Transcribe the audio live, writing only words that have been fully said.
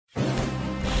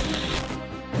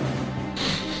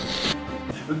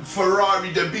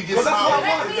Ferrari, the biggest house.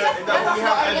 A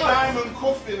diamond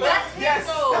coffin. Yes.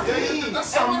 That's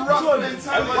some rough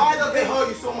mentality. Why does they hurt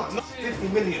you so much? 50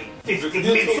 million. 50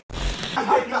 million. I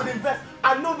would invest.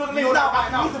 I know the million now.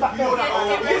 You know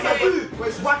that. Yes, I do.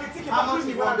 So I can take it back with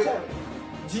me when I'm 10.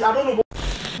 Gee, I don't know what.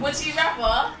 Would you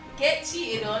rather get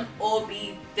cheated on or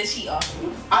be the cheater?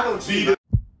 I don't cheat.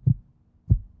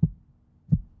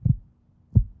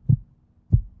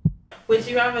 Would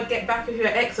you rather get back with your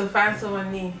ex or find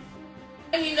someone new?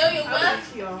 And you know your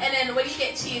worth, and then when you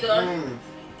get cheated on,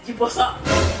 you boss up,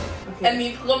 and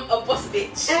you become a boss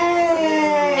bitch.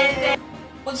 And then,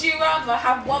 would you rather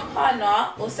have one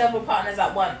partner or several partners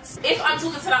at once? If I'm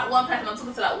talking to that one person, I'm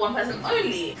talking to that one person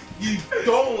only. You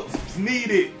don't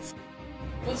need it.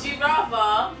 Would you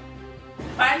rather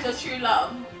find your true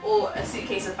love or a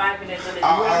suitcase of $5 million?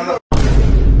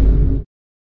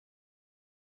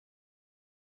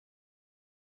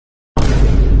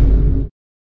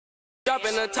 Up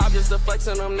in the top just to flex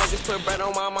on them niggas, put bread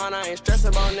on my mind, I ain't stressing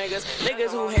about niggas.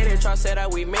 Niggas who hated try said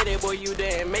that we made it, boy you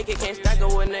didn't make it, can't stack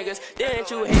up with niggas. Didn't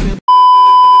you hate it?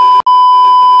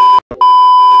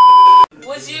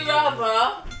 Would you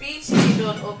rather be cheated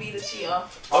on or be the cheater?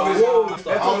 I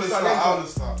would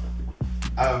start.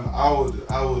 I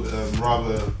would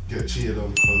rather get cheated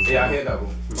on because I hear that, bro.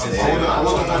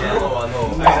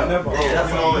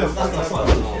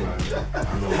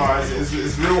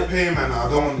 It's real pain, man. I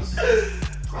don't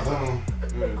know.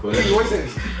 Cool. What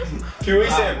you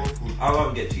saying? I'd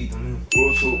rather get cheated on.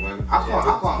 Real talk, man. I can't.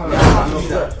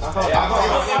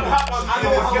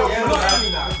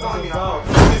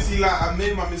 Obviously, like, I've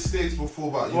made my mistakes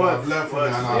before, but you know, I've learned from it,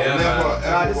 and I've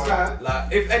never ever.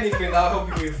 Like, if anything, that'll help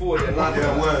you move forward. And like,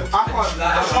 yeah, word. I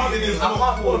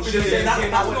can't forward shit. That's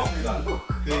not.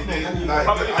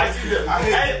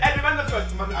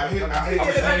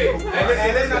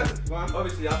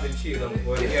 Obviously, I've been cheated on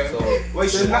before, so I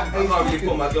can't really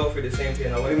put my girl through the same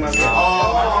thing.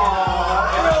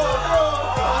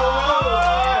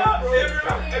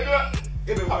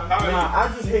 I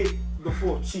just hate the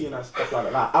thought of cheating and stuff like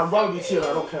that. Like, I'd rather be cheated,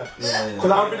 I don't care.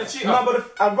 Because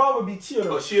I'd rather be cheated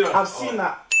on. I've seen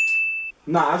that.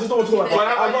 Nah, I just don't want to talk about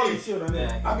that. I'd rather be cheated on him.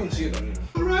 I've been cheated on him.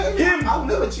 Him? I'll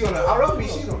never cheat on her. I'd rather be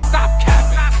cheated on. Stop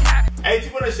capping. Hey, do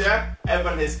you want to share?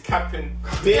 Everyone is capping.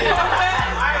 Me, I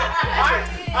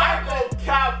go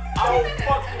cap. I'll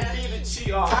fucking be the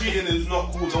cheater. Cheating is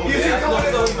not cool. Don't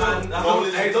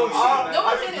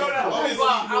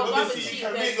Obviously, you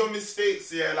can make your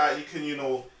mistakes. Yeah, like you can,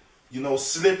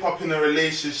 slip up in a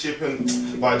relationship,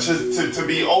 but just to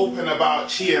be open about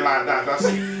cheating like that, that's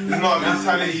not a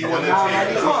mentality you want to take.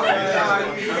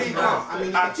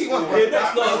 That's not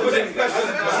a good expression.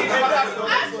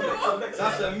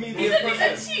 That's a medium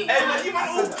question. Hey man, you might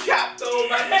all cap though,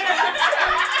 man.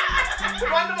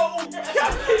 Why not all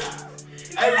cap?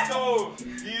 Hey, so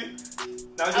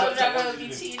I would rather be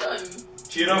cheated on.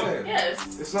 Cheated on? Yes.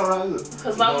 It's not right, is it?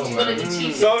 Because why would you want to be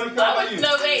cheated?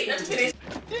 No, wait, let's finish.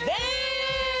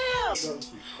 Damn!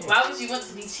 Why would you want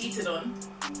to be cheated on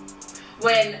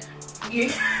when you...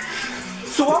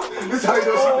 So what? This is how you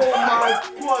know. Oh my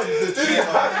God! She's a cheater.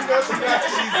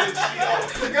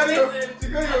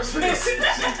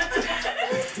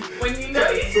 When you know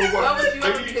it, why would you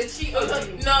want to be the cheater?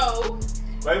 No.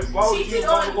 Why would you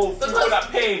want to go through all that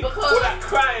pain, all that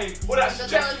crying, all that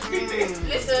stress?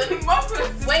 Listen,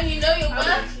 when you know your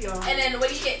worth, and then when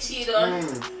you get cheated on,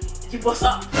 you boss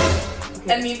up.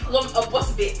 And you become a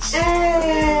boss bitch.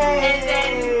 And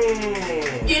then,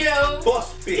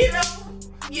 boss bitch.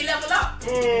 You level up.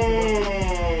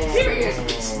 Serious.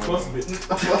 Boss bitch.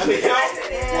 I'll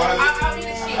be the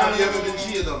cheater. Have you ever been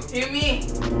cheated on? Who, me?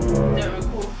 Don't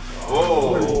recall.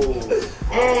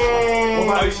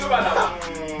 Are you sure about that one?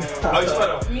 Are you sure about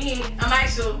that one? Me? Am I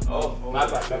sure? Oh, my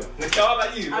bad. How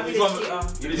about you? I'll be the cheater.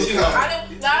 You're the cheater? I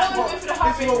don't want to go for the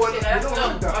half shit.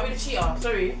 I'll be the cheater.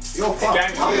 Sorry. You're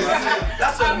fucked.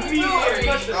 That's a medium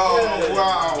question. Oh,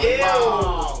 wow.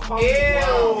 Ew.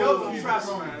 Girls are trash,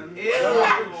 man. Ew.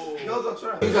 Girls are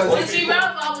trash. Would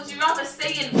you rather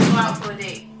stay in or go out for a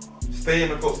date? Stay in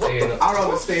the coast. I'd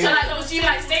rather stay in. So like, would you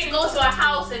like stay, go to a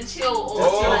house and chill, or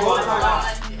would you like go out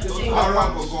and chill? I'd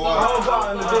rather go out. I'll go out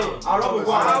on the day. I'd rather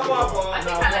go out. I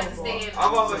think I like to stay in.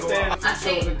 I'd rather stay in. I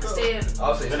stay in.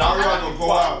 I'll say Then I'd rather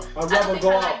go out. I'd rather go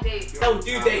out. Dates. don't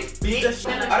do dates, bitch.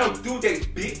 I don't do dates,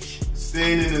 bitch.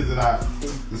 Staying in is like,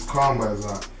 it's calm, guys.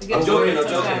 Like. I'm joking. You can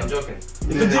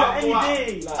do that any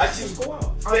day. Like, Actually, go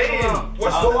out. stay in.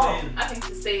 Let's go out. I think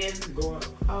to stay in. Go out.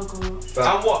 I'll go out.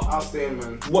 And what? I'll stay in,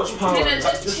 man. Watch Power.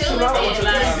 Just chill with it,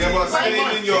 like. Yeah, but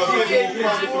staying in your bit more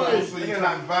comfortable so you can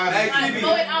vibe. Hey, I'm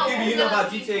going out. Kibi, you know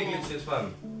about GTA glitches,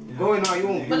 fam? Going out, you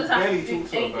won't. But You it's like barely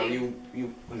talk to her, bro.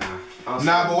 anything.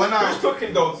 Nah, but when I Who's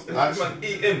cooking though?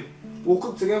 Eating. We'll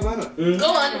cook together, innit? Go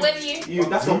on, when you.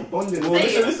 That's not bonding.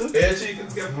 Say it. Listen. Yeah, chicken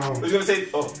together. I was gonna say,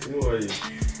 oh, Who are you?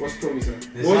 What's Tommy saying?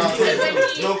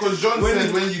 no, because John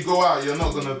said when you go out, you're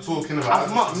not gonna talk in about.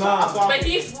 As much. Nah, that's why. But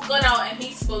he's gone out and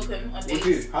he's spoken on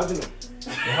dates. How do you know?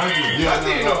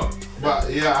 Yeah, no. But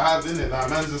yeah, I have in it. That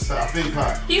man just said, I think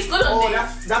like. He's good on Oh,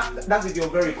 dates. that's if you're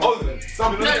very confident.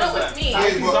 No, not with me.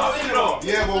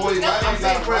 Yeah, but wait, why I'm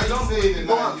saying, for you example, saying it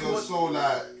go like out you're to- so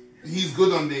like he's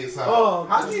good on dates? Like, Oh,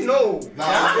 how do you know? Nah, I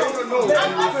want to know.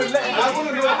 I'm asking you. I want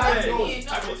to know how you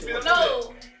know. No.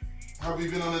 have you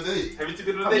been on a date? have you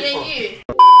been on a Me date? and you.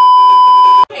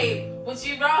 Okay, would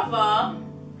you rather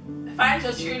find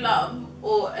your true love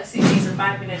or a suitcase of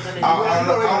 $5 million?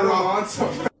 I'll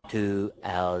 2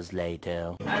 hours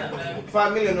later. I don't know.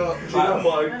 5 million or true love.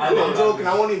 I'm joking.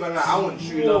 I won't even lie. I want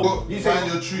true love. You find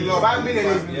your true love. 5 million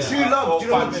is true love. Do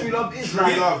you know what true love is? True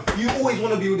love. You always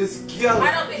want to be with this girl.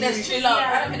 I don't think there's true love.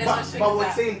 I don't think there's such thing But as we're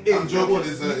that. saying I'm is, joking. you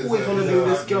always want to be with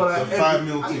this girl. It's a Like 5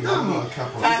 mil thing. I'm not a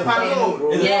cap on Five it. 5 million,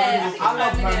 bro. Yeah, I think I it's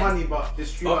love 5 my million. money, but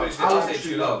it's true love. Obviously, I I'll want say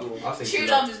true love. I'll say True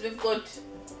love is with God.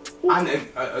 And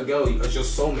a girl, it's your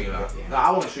soulmate. Like I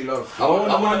want true love. I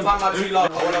want to find my true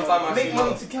love. I want to find my Make true money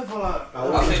love. together. Like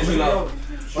I'll say true love.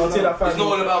 I'll take that It's not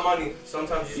all about money.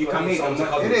 Sometimes you can make them,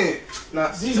 innit?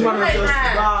 Nah, These man are Right, just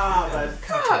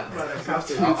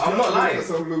man. I'm not lying.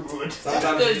 so good.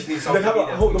 Sometimes you just need Look, something how to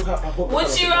about, I hope, look, I hope.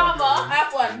 Would you rather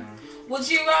have one? Would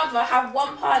you rather have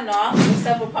one partner or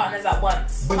several partners at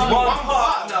once? One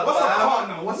partner. What's a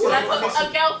partner? What's Like a a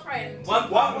girlfriend. One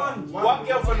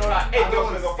girlfriend or like 8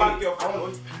 girlfriends or 5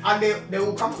 girlfriends. And they're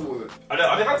all comfortable with it. Are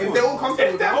they comfortable? If they're all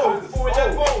comfortable with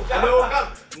that,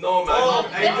 no man. On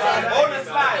the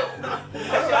slide. On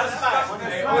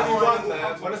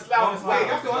the slide. Wait, you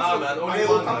have to answer. man. Are they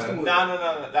all comfortable? No. On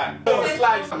the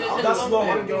slide. That's not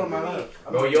One girl in my life.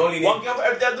 Bro, you only need one girl for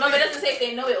every day. No, but it doesn't say if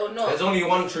they know it or not. There's only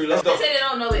one true love. They say they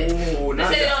don't know it. They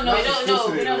say they don't know. They don't know.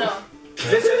 They don't know.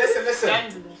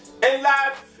 Listen. In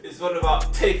life, it's all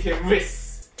about taking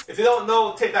risks. If you don't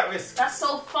know, take that risk. That's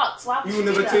so fucked. Why would You you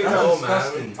will do never take that? that. No,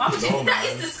 Disgusting. man. Why would you do that?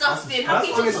 Is disgusting. How That's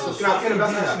can you honest. talk?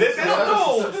 They They don't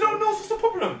know. They don't know. What's the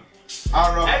problem? But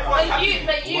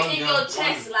you One in girl. your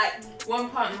chest, like, One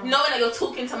partner. knowing that you're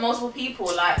talking to multiple people,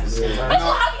 like, how do you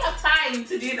have time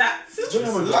to do that? You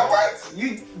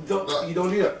don't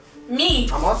do that. Me?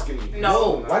 I'm asking you.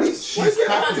 No. Why did She's If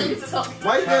I'm happy. talking to some,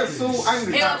 Why you get so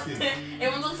angry? if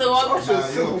I'm talking to one, Ask you a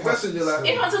simple question. You're like,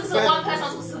 if I'm talking to one person,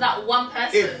 I'm talking to that one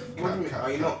person.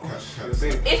 Are you not? You're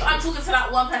saying. If I'm talking to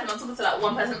that one person, I'm talking to that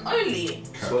one person only.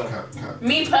 Cap.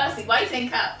 Me personally, why are you saying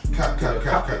cap? Cap. Take.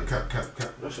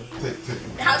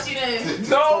 How do you know?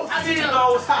 No How do you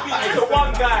know? female speak to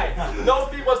one guy. No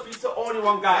female speak to only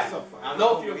one guy.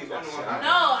 No female speak to only one guy.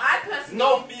 No, I personally.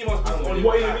 No female speak to only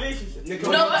What one in a guy. relationship?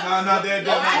 No, but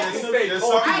There's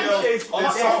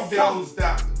some girls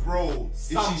that, bro, if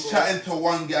she's chatting to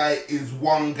one guy, is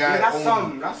one guy That's only.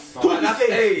 some. That's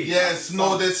Hey. Yes,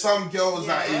 no, there's some girls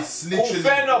that is literally.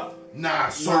 Fair enough. Nah,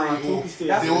 sorry, talking stage.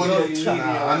 they only.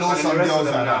 Nah, I know some girls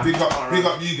like that. Big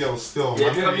up you girls still. Yeah,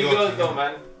 man. pick up you girls though,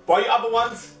 man. But you other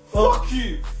ones, Fuck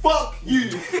you. Fuck you.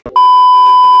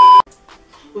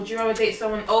 Would you rather date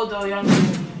someone older or younger?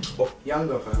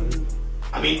 Younger, fam.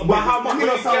 I mean, But how much?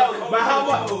 girls, But how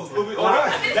much?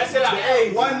 let's say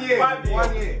like 1 year. 5 years.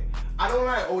 1 year. I don't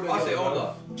like older. I'll say girls,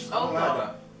 older. I don't like older.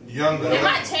 that. Younger. It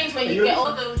might change when you get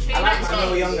older. It I might like to know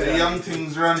change. younger. The young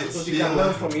things ran it Because you can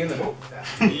learn still. from you, innit?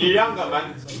 You're younger,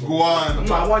 man. Go on.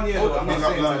 My 1 year, though, I'm Big not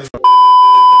up saying London. that.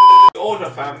 Older,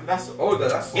 fam. That's older.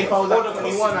 That's If I was older at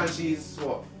 21 and she's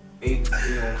what, 8,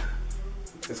 you know,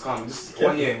 it's calm. Just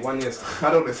 1 year, 1 year. I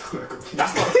don't know. That's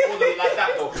not older like that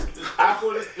though. I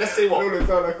call it. Let's say what?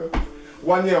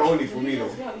 1 year only for me though.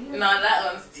 No, that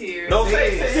one's too. No,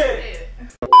 say it.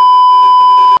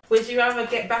 Would you rather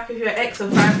get back with your ex or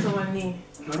find someone new?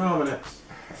 I don't have an ex.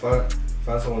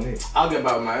 Find someone new. I'll get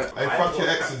back with my ex. Hey, fuck your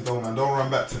exes though, man. Don't run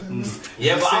back to them.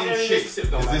 Yeah, It's but the I'm in a same relationship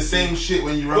though, It's man. the same shit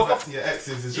when you run back to your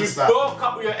exes. It's You just like broke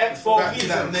up with your ex for a back to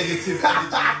that reason. negative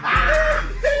energy.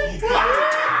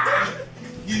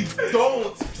 You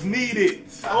don't need it.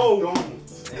 Oh,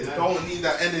 you don't need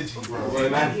that energy, bro.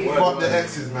 Fuck the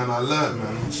exes, man. I learned,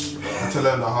 man. I had to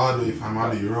learn the hard way, fam.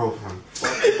 I'll be real, fam.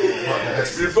 Fuck the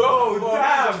exes. Bro,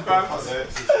 damn, fam. Fuck the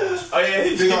exes. Oh yeah,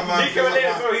 he Big up my, can relate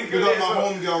as well. He can big up relate my as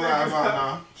well. homegirl right about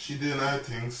now. She doing her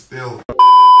thing still.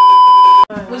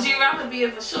 Would you rather be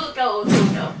with a short girl or a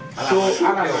tall girl? I like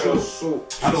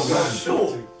short. I don't mind.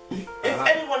 Short. If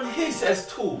anyone here says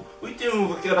tall, we dealing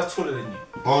with a girl that's taller than you.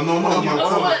 Oh no, Not man.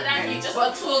 taller than you, just a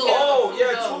tall girl. Oh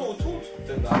yeah, tall.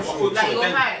 Then that's Fuck full Like too. your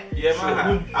height. Yeah, my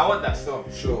height. I want that still.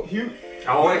 Sure.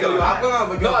 I want to go. I'm gonna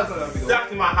have a girl. Not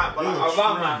exactly my height, but like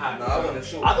around my height. No, I want a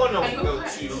short. I don't know what to go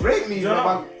to. Rate me,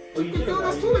 bro.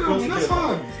 That's taller than me, that's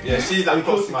fine. Yeah, she's like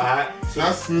close to my height.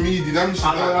 That's meaty, them shit.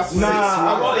 That's I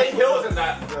got in heels and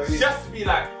that. She has to be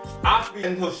like, I have to be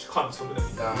in heels, she can't swim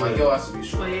with Nah, my girl has to be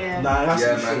short. Oh yeah. Nah, that's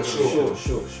Yeah, man,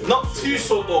 short. Not too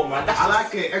short though, man. That's I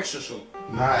like it extra short.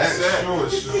 Nah, extra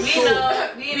short.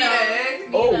 We know.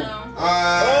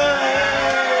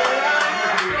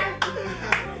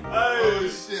 Oh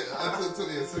shit, I took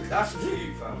it. That's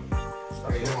cute, fam.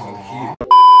 That's cute.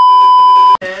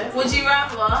 Would you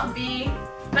rather be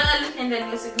better looking than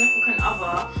your significant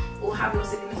other, or have your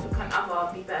significant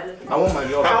other be better looking? I want my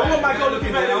girl. I want my girl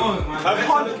looking better. I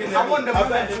want the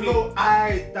man to go.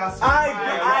 I got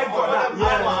that.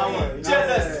 Yeah.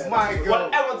 jealous. My girl.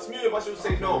 Whatever to me, but she'll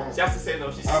say no. She has to say no.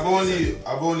 She's I've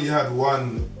only had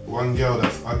one girl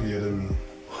that's uglier than me.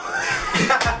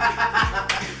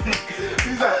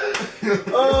 Who's that?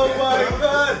 Oh my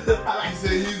god. You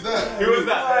say who's that? Who was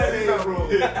that? Bro.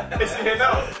 Is he here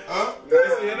now? Huh?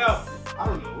 Is he here now? I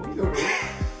don't know. We don't know.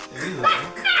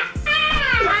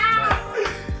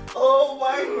 Oh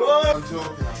my god. I'm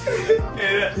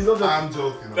joking. I'm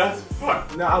joking. That's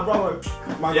fun. Nah, I'd rather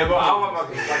my Yeah, but I want my girl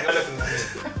looking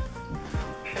at me.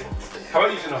 How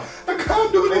about you, Janelle? I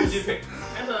can't do What would this. you pick?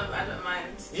 I don't mind.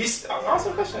 Ask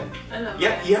a question. I don't mind.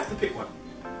 Yeah, you have to pick one.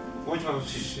 What would you want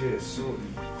to choose? Shit, so.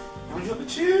 What would you want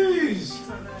to choose? I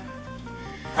don't know.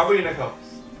 How about you, Nicole?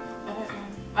 I don't know.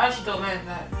 I actually don't mind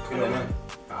that. You know, man.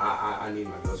 I need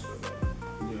my girls for that.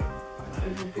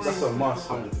 That's a must.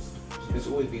 100%. It's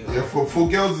always been. Yeah, for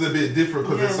girls it's a bit different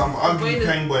because there's some ugly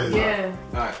pain boys. Yeah.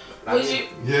 Alright. Would you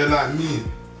Like me.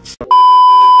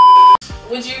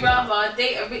 Would you rather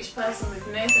date a rich person with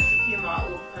no sense of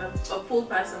humour or a poor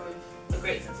person with a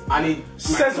great sense of humour? I need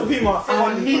Sense of humour.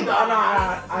 I need that.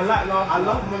 I like laughing. I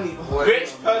love money.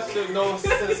 Rich person, no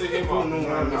sense of humor.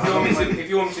 If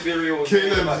you want me to be real,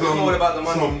 Caleb, It's not all about the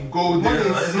money. some gold there.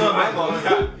 it's not about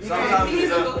that.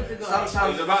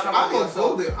 Sometimes It's about the I'm money. not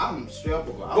golden. I'm straight up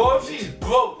about. Bro, if she's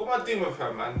broke, what am I doing with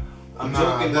her, man? I'm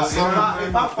Nah, joking. there's But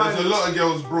if I find a lot of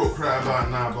girls broke right about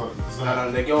now, but it's like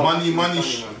No, the girl money,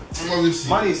 obviously.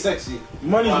 money is sexy.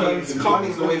 Money's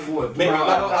Money's the way forward. Maybe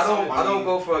I don't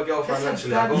go for a girl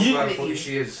financially. I go for her for who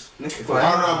she is. I'd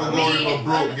rather go with a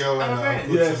broke girl and a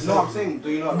good Yes, sister. No, I'm saying, do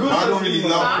you not? I don't really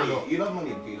laugh a lot. You love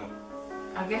money, do you not?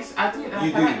 I guess I do. You I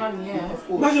do. like money, yeah. Of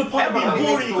course. Imagine your partner being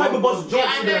boring. You can't even bust Yeah,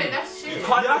 jokes I with know, them. that's shit. You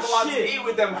can't That's even go out to shit. eat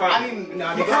with them, fam. I mean,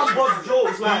 nah, You can't bust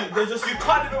jokes. Like they're just. You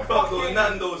can't even fucking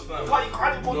Nando's, fam. You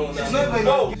can't even go It's to not even.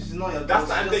 no. This is not your. That's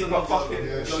not big, but fucking.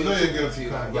 Yeah, she know you're guilty. You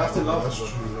have to love That's her.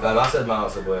 true. I said my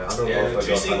answer, boy. I don't Yeah, go for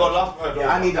you see, you got laugh at her.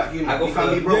 Yeah, I need that humour. I go You for can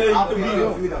the- be broke. Yeah, I'll you be can be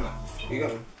broke. You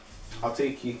got me. I'll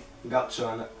take you. Gotcha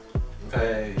on it.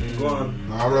 Hey. Go on.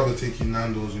 Nah, I'd rather take you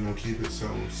Nando's, keep it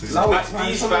settled. Safe. Now Matt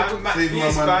D's, fam. Matt Save my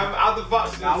D's, money. fam. Out the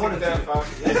box I and wanna things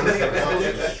there, take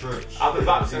fam. Stretch. Out the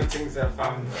box and things there,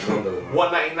 fam.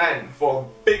 $1.99 for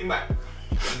a Big Mac.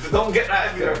 Don't get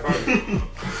that everywhere, fam.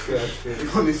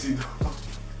 Honestly,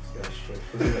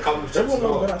 Come with chips as Everyone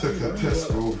knows well. that. Took a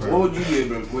test, bro, what fam. would you do,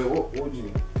 bro? Wait, what would you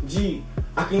do? Gee,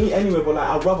 I can eat anywhere, but like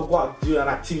I'd rather go out and do an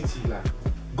activity like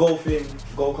golfing,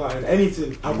 go-karting,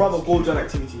 anything. I'd rather go do an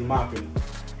activity in my opinion.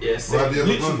 Yeah, Where have you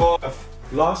ever literally gone?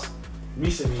 for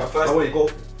Recently, My first I went date.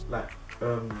 golfing. Like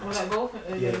Or like golf.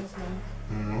 Yeah.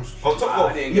 Oh, top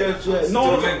golf.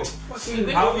 no.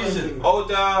 How recent? Oh,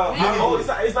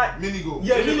 the It's like Mini go.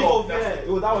 yeah, Mini mini golf, golf. Yeah, that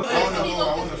was. I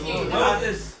wanna go. No,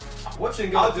 this.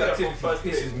 Watching I'll girls do do that activities for first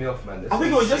pisses me off, man. I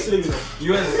think it was yesterday. You know.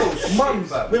 You went so Mums.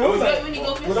 shit, Wait, what was Wait, that? when you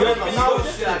go Was for that- You No, went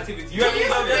just- shit activity. You went mini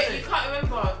golf Wait, yesterday? you can't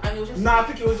remember, and you're just. Nah, I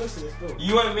think it was yesterday still.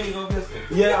 You went mini golf yesterday.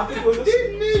 Yeah, I think it was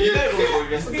yesterday. You didn't go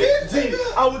yesterday. Gee,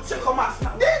 I would check on my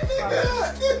snap.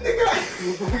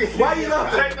 Why you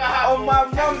laughing? Take the hat. On my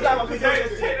mum's lap, because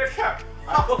Take the cap.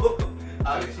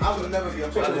 I would never be a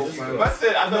top golf man. That's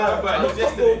it. I don't know, but it was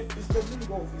yesterday. It's the mini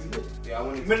golf, isn't it? Yeah, I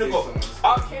wanted to Mini take golf.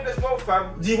 someone. Okay, there's no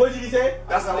fam. Gee, what did he say?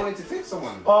 That's why I wanted to take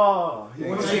someone. Oh, Yeah,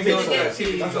 what you did he take say?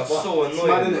 Activities are so Mad,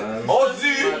 annoying, innit? man.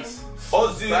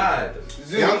 Ozzy. Bad.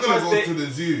 Yeah, I'm gonna first go date. to the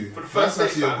zoo. For the first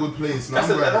That's actually date, a good place.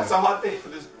 That's a hard date for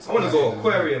this. I want to go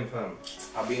aquarium, fam.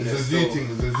 I've been It's there a zoo still. thing.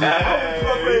 It's a zoo.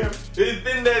 Hey, he's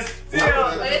been there still.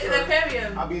 Oh, it's an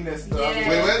aquarium. I've been there still. Yeah.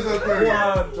 Wait, where's the aquarium?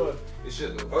 Wow, John. It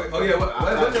should though. Oh yeah,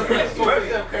 where's your Where's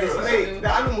the aquarium? Hey,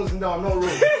 the animals in there are not real.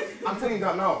 I'm telling you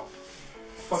that now.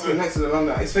 Fucking next to the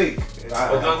London, it's fake.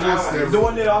 The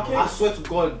one near the I arcade? swear to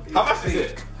God. How much is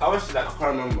it? How much is that? I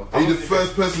can't remember. Are you the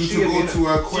first person to go to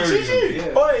an aquarium?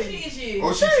 Yeah. Oi! Gigi.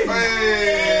 Oh, she's fine.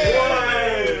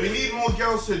 We need more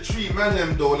girls to treat man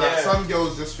them though. Like some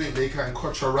girls just think they can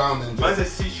coach around and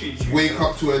just wake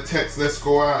up to a text, let's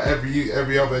go out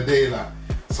every other day. Like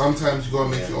sometimes you gotta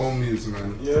make your own moves,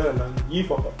 man. Yeah, man. You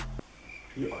fuck up.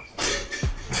 You are.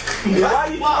 Why are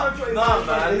you trying to join? Nah,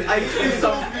 man. I used to do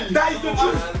something. That is the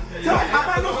truth. Am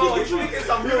I not speaking truth? Is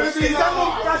that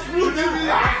not that's real truth?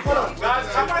 Hold on.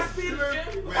 Am I speaking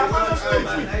truth? Am I not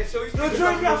speaking truth? You're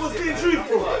joining me for speaking truth,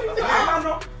 bro. Am I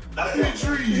not? He's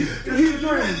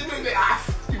joining.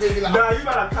 Nah, you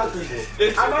better cut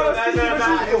this. I'm not speaking the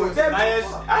truth, bro.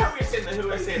 I heard what you're saying. Who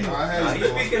was saying? He's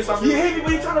speaking something. You hate me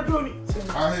when you're trying to do me.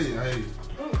 I hate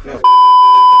you.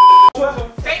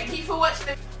 Thank you for watching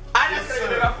the. I'm just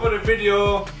gonna do that for the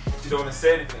video. You don't want to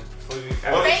say anything.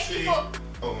 Thank you for.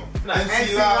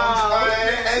 NC Lounge.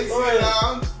 NC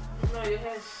Lounge. No, your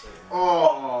hair's shit.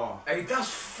 Oh. Hey, that's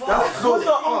fucked. That's so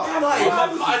uncanny.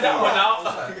 I'm cutting that one out.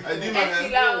 I do my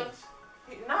NC Lounge.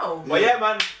 No. But yeah,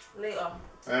 man. Later.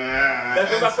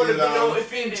 Let's go back for the video.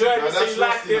 If you enjoyed it, say you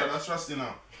liked it. That's rusty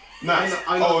now. Nice.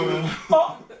 I'm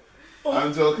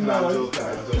joking.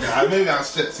 Maybe I'll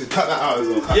stretch it. Cut that out as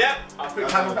well. Yep. I think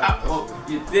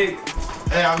you dig.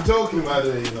 Hey, I'm joking by the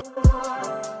way, you know.